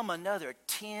giving him another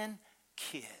 10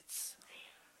 kids.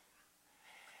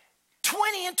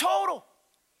 20 in total.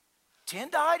 10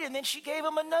 died, and then she gave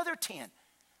him another 10.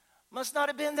 Must not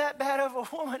have been that bad of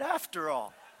a woman after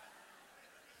all.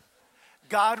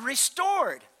 God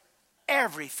restored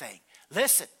everything.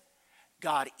 Listen.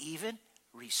 God even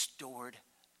restored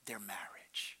their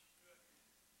marriage.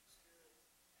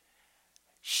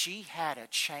 She had a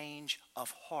change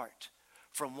of heart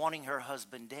from wanting her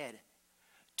husband dead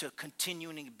to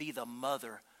continuing to be the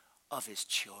mother of his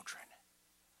children.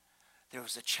 There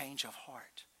was a change of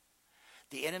heart.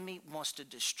 The enemy wants to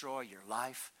destroy your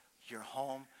life, your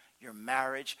home, your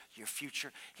marriage, your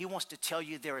future. He wants to tell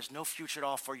you there is no future at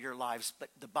all for your lives. But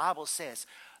the Bible says,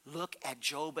 look at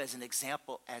Job as an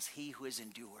example as he who has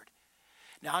endured.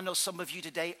 Now, I know some of you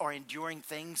today are enduring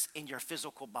things in your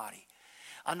physical body.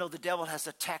 I know the devil has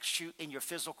attacked you in your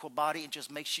physical body and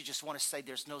just makes you just want to say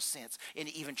there's no sense in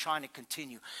even trying to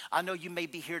continue. I know you may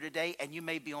be here today and you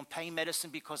may be on pain medicine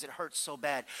because it hurts so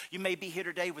bad. You may be here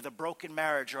today with a broken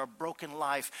marriage or a broken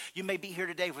life. You may be here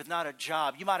today with not a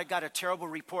job. You might have got a terrible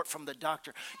report from the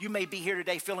doctor. You may be here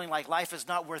today feeling like life is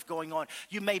not worth going on.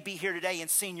 You may be here today and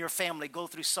seeing your family go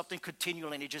through something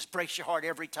continually and it just breaks your heart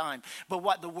every time. But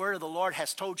what the word of the Lord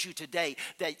has told you today,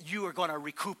 that you are going to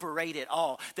recuperate it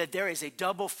all, that there is a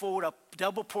double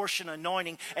portion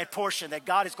anointing and portion that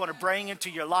God is going to bring into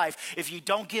your life if you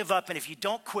don't give up and if you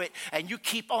don't quit and you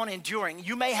keep on enduring.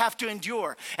 You may have to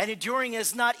endure, and enduring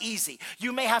is not easy.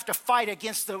 You may have to fight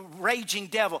against the raging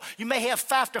devil. You may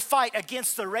have to fight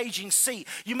against the raging sea.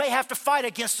 You may have to fight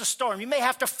against the storm. You may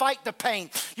have to fight the pain.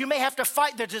 You may have to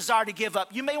fight the desire to give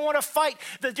up. You may want to fight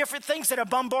the different things that are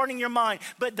bombarding your mind.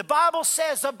 But the Bible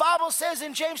says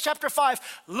in James chapter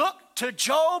 5, look to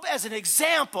Job as an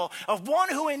example of one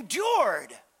who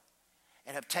endured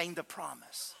and obtained the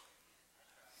promise.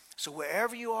 So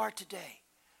wherever you are today,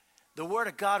 the word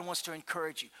of God wants to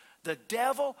encourage you. The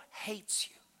devil hates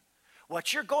you.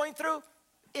 What you're going through,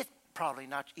 it's probably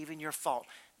not even your fault.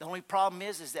 The only problem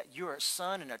is that you're a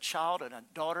son and a child and a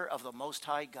daughter of the Most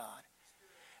High God.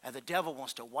 And the devil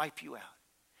wants to wipe you out.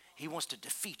 He wants to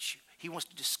defeat you. He wants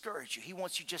to discourage you. He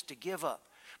wants you just to give up.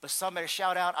 But somebody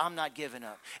shout out, I'm not giving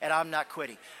up and I'm not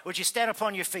quitting. Would you stand up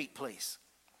on your feet, please?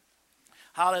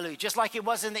 Hallelujah. Just like it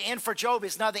wasn't the end for Job,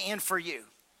 it's not the end for you.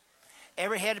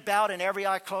 Every head bowed and every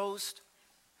eye closed.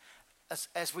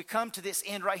 As we come to this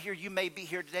end right here, you may be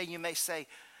here today. You may say,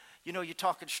 you know, you're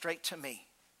talking straight to me.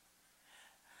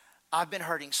 I've been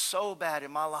hurting so bad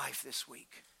in my life this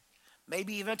week.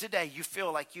 Maybe even today you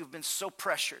feel like you've been so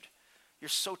pressured. You're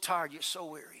so tired. You're so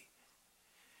weary.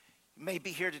 You may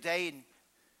be here today and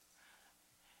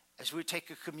as we take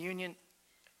a communion,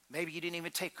 maybe you didn't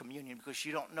even take communion because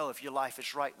you don't know if your life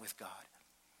is right with God.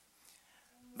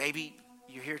 Maybe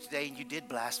you're here today and you did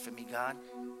blaspheme God.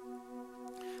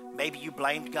 Maybe you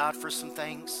blamed God for some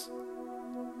things.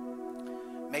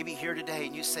 Maybe here today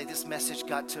and you say, this message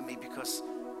got to me because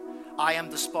I am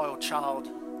the spoiled child.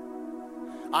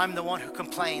 I'm the one who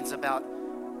complains about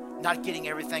not getting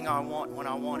everything I want when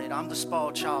I want it. I'm the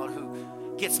spoiled child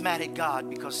who gets mad at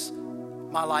God because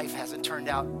my life hasn't turned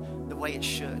out the way it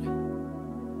should.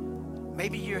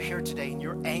 Maybe you're here today and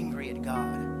you're angry at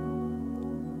God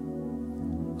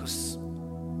because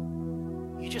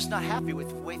you're just not happy with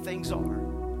the way things are.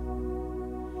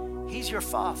 He's your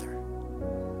Father.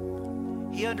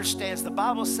 He understands. The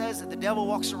Bible says that the devil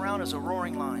walks around as a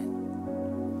roaring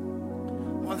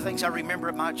lion, One of the things I remember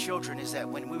at my children is that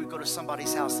when we would go to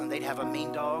somebody's house and they'd have a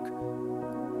mean dog,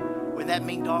 when that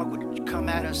mean dog would come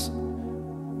at us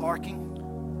barking,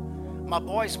 my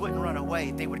boys wouldn't run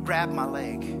away. They would grab my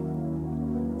leg.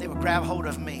 They would grab hold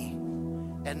of me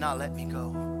and not let me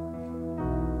go.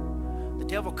 The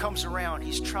devil comes around.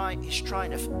 He's trying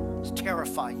to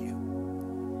terrify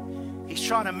you. He's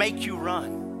trying to make you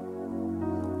run.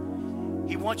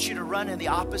 He wants you to run in the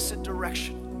opposite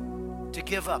direction, to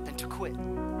give up and to quit.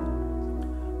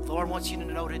 The Lord wants you to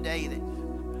know today that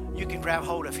you can grab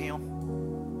hold of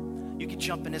him. You can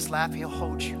jump in his lap. He'll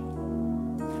hold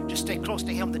you. Just stay close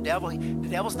to him. The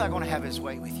devil's not going to have his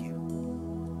way with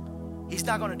you. He's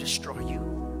not going to destroy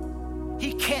you.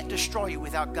 He can't destroy you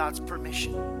without God's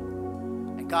permission.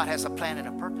 And God has a plan and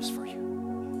a purpose for you.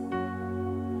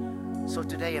 So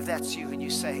today, if that's you and you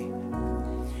say,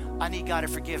 I need God to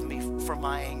forgive me for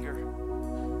my anger.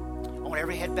 I want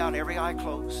every head bowed, every eye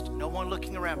closed. No one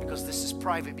looking around, because this is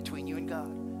private between you and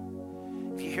God.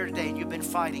 If you're here today and you've been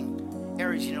fighting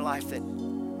areas in your life that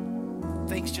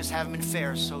things just haven't been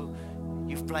fair, so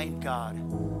you've blamed God.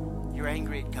 You're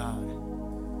angry at God.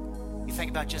 You think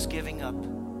about just giving up.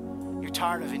 You're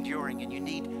tired of enduring and you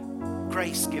need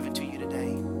grace given to you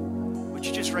today. Would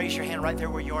you just raise your hand right there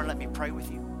where you are and let me pray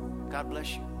with you? God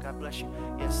bless you. God bless you.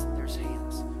 Yes, there's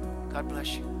hands. God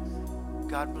bless you.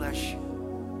 God bless you.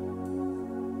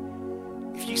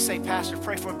 If you say, Pastor,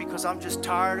 pray for me because I'm just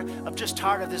tired of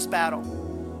this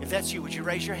battle. If that's you, would you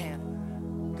raise your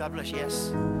hand? God bless you. Yes.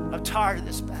 I'm tired of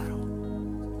this battle.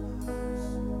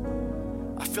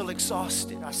 I feel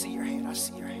exhausted. I see your hand. I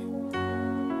see your hand.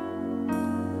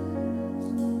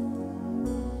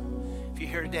 If you're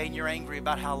here today and you're angry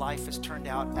about how life has turned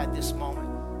out at this moment,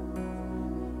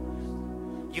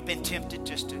 you've been tempted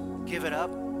just to give it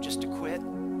up, just to quit.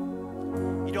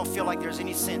 You don't feel like there's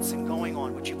any sense in going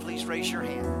on. Would you please raise your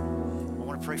hand? I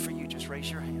want to pray for you. Just raise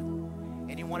your hand.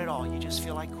 Anyone at all, you just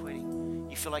feel like quitting.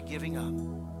 You feel like giving up.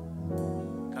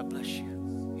 God bless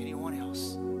you. Anyone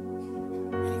else?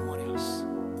 Anyone else?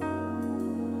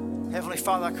 Heavenly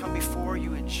Father, I come before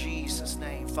you in Jesus'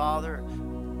 name. Father,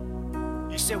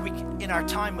 you said we can, in our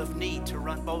time of need, to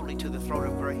run boldly to the throne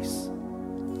of grace.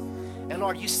 And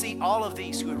Lord, you see all of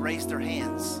these who have raised their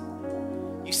hands.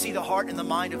 You see the heart and the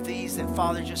mind of these that,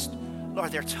 Father, just,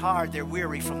 Lord, they're tired, they're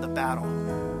weary from the battle.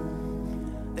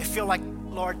 They feel like,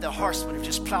 Lord, the horsemen have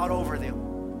just plowed over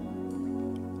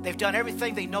them. They've done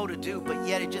everything they know to do, but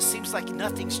yet it just seems like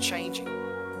nothing's changing.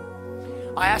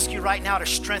 I ask you right now to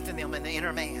strengthen them in the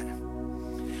inner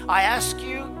man. I ask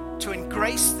you to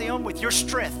engrace them with your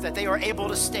strength that they are able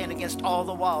to stand against all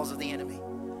the wiles of the enemy.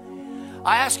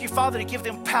 I ask you, Father, to give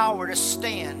them power to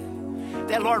stand.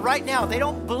 That, Lord, right now, they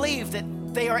don't believe that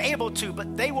they are able to,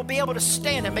 but they will be able to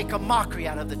stand and make a mockery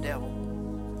out of the devil.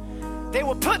 They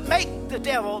will make the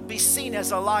devil be seen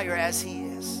as a liar as he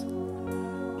is.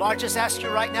 Lord, I just ask you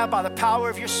right now by the power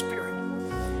of your Spirit,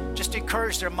 just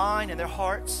encourage their mind and their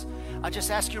hearts. I just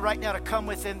ask you right now to come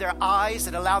within their eyes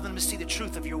and allow them to see the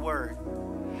truth of your word.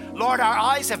 Lord, our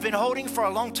eyes have been holding for a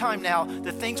long time now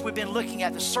the things we've been looking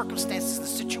at, the circumstances, the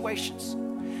situations.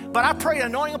 But I pray an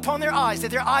anointing upon their eyes,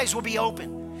 that their eyes will be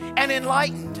open and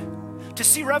enlightened to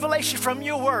see revelation from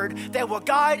your word that will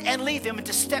guide and lead them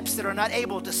into steps that are not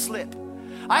able to slip.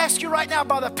 I ask you right now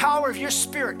by the power of your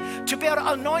Spirit to be able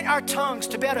to anoint our tongues,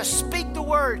 to be able to speak the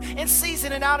word in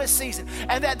season and out of season,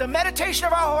 and that the meditation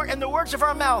of our heart and the words of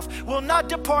our mouth will not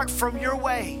depart from your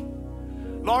way.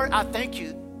 Lord, I thank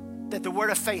you that the word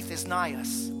of faith is nigh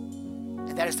us,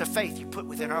 and that is the faith you put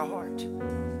within our heart,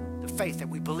 the faith that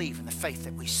we believe and the faith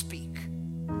that we speak.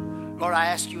 Lord, I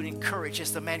ask you to encourage,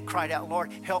 as the man cried out,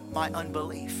 Lord, help my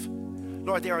unbelief.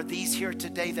 Lord, there are these here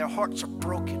today, their hearts are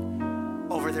broken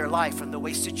over their life and the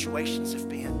way situations have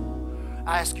been.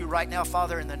 I ask you right now,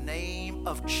 Father, in the name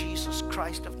of Jesus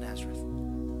Christ of Nazareth,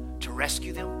 to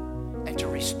rescue them and to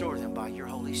restore them by your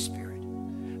Holy Spirit.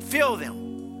 Fill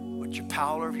them with your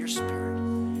power of your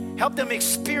Spirit. Help them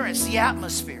experience the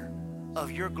atmosphere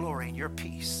of your glory and your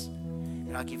peace.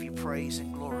 And I'll give you praise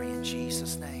and glory in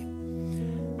Jesus'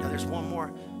 name. Now there's one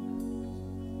more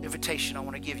invitation I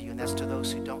want to give you, and that's to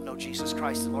those who don't know Jesus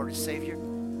Christ, the Lord and Savior.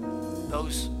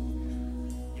 Those,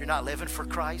 you're not living for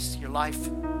Christ. Your life,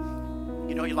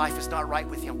 you know your life is not right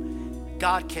with him.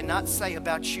 God cannot say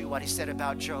about you what he said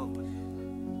about Job.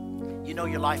 You know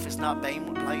your life is not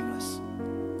blameless.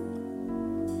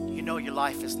 You know your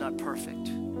life is not perfect.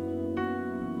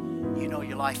 You know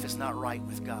your life is not right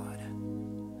with God.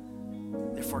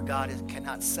 Therefore, God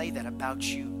cannot say that about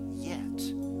you yet.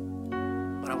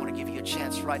 But I want to give you a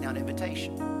chance right now, an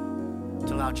invitation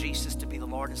to allow Jesus to be the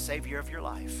Lord and Savior of your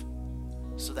life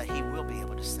so that he will be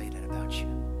able to say that about you.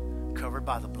 covered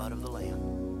by the blood of the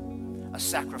Lamb, a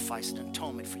sacrifice and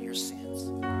atonement for your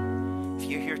sins. If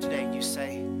you're here today and you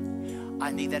say,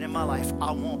 I need that in my life,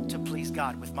 I want to please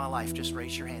God with my life, just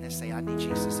raise your hand and say, I need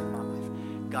Jesus in my life.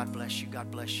 God bless you. God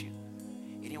bless you.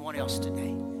 Anyone else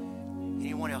today?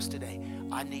 Anyone else today?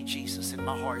 I need Jesus in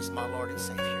my heart as my Lord and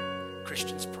Savior.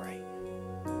 Christians, pray.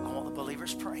 I want the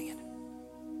believers praying.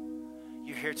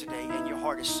 You're here today and your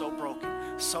heart is so broken,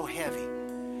 so heavy.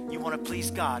 You want to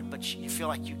please God, but you feel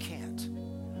like you can't.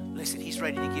 Listen, He's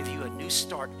ready to give you a new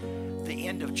start. The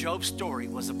end of Job's story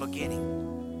was a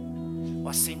beginning.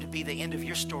 What seemed to be the end of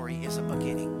your story is a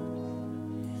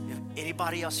beginning. If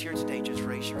anybody else here today, just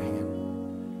raise your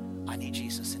hand. I need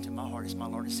Jesus into my heart as my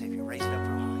Lord and Savior. Raise it up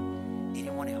real high.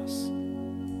 Anyone else?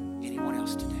 Anyone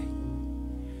else today?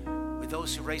 With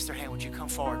those who raise their hand, would you come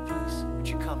forward, please? Would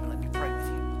you come and let me pray with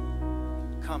you?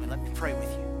 Come and let me pray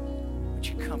with you. Would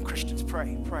you come, Christians?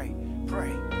 Pray, pray,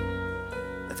 pray.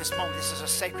 At this moment, this is a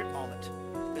sacred moment.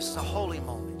 This is a holy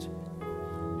moment.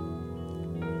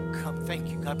 Come, thank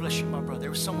you. God bless you, my brother. There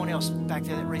was someone else back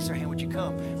there that raised their hand. Would you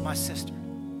come, my sister?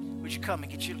 Would you come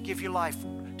and give your life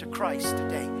to Christ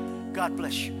today? God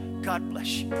bless you. God bless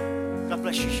you. God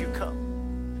bless you as you come.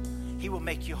 He will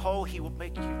make you whole. He will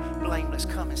make you blameless.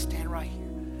 Come and stand right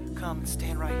here. Come and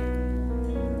stand right here.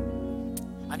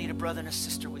 I need a brother and a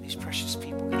sister with these precious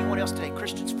people. Anyone else today?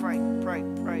 Christians, pray, pray,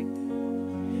 pray.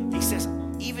 He says,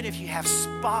 even if you have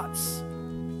spots,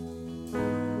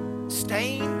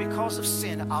 stained because of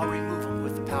sin, I'll remove them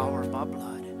with the power of my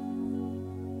blood.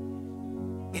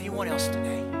 Anyone else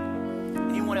today?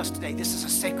 Anyone else today? This is a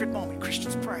sacred moment.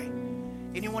 Christians, pray.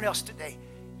 Anyone else today?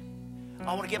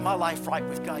 I want to get my life right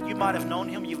with God. You might have known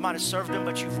Him, you might have served Him,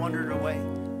 but you've wandered away.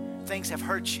 Things have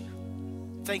hurt you.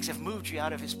 Things have moved you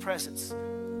out of His presence.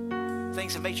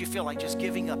 Things have made you feel like just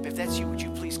giving up. If that's you, would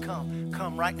you please come?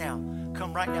 Come right now.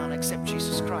 Come right now and accept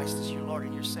Jesus Christ as your Lord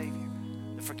and your Savior,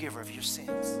 the forgiver of your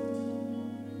sins.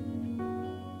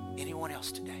 Anyone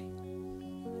else today?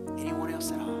 Anyone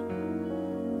else at all?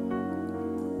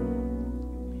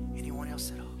 Anyone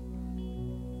else at all?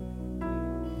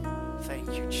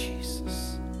 Thank you,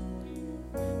 Jesus.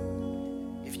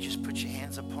 If you just put your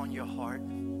hands upon your heart,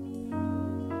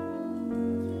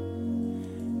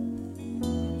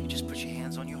 you just put your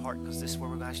hands on your heart, because this is where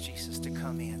we're going to ask Jesus to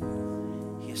come in.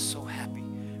 He is so happy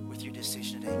with your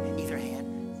decision today. Either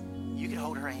hand, you can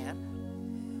hold her hand.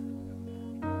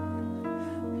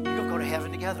 You're going to go to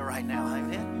heaven together right now.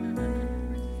 Amen.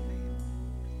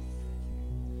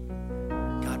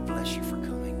 God bless you for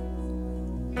coming.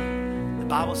 The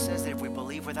Bible says that if we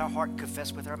believe with our heart and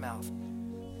confess with our mouth,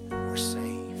 we're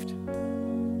saved.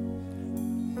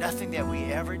 Nothing that we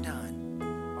ever done,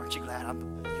 aren't you glad you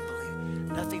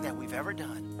believe? Nothing that we've ever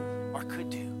done or could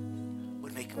do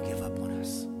would make Him give up on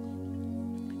us.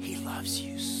 He loves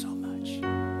you so much.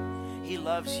 He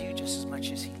loves you just as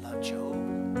much as He loved Job,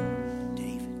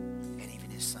 David, and even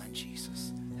His son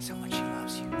Jesus. That's how much He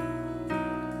loves you.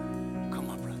 Come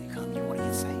on, brother, come. You want to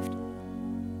get saved?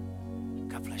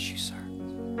 God bless you, sir.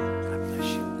 God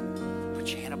bless you. Put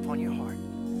your hand upon your heart.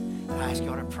 And I ask you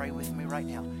all to pray with me right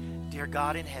now. Dear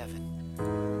God in heaven,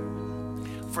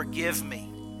 forgive me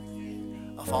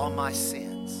of all my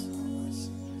sins,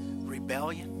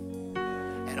 rebellion,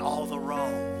 and all the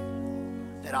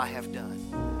wrong that I have done.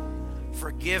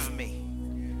 Forgive me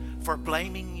for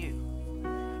blaming you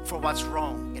for what's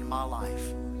wrong in my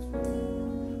life.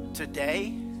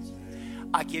 Today,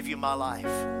 I give you my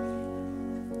life.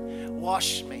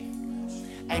 Wash me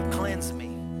and cleanse me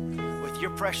with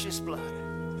your precious blood.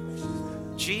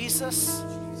 Jesus,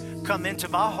 come into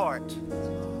my heart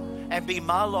and be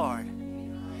my Lord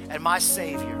and my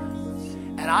Savior.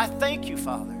 And I thank you,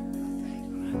 Father,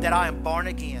 that I am born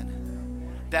again,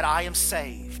 that I am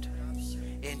saved.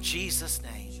 In Jesus'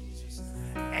 name,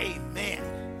 amen.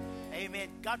 Amen.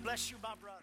 God bless you, my brother.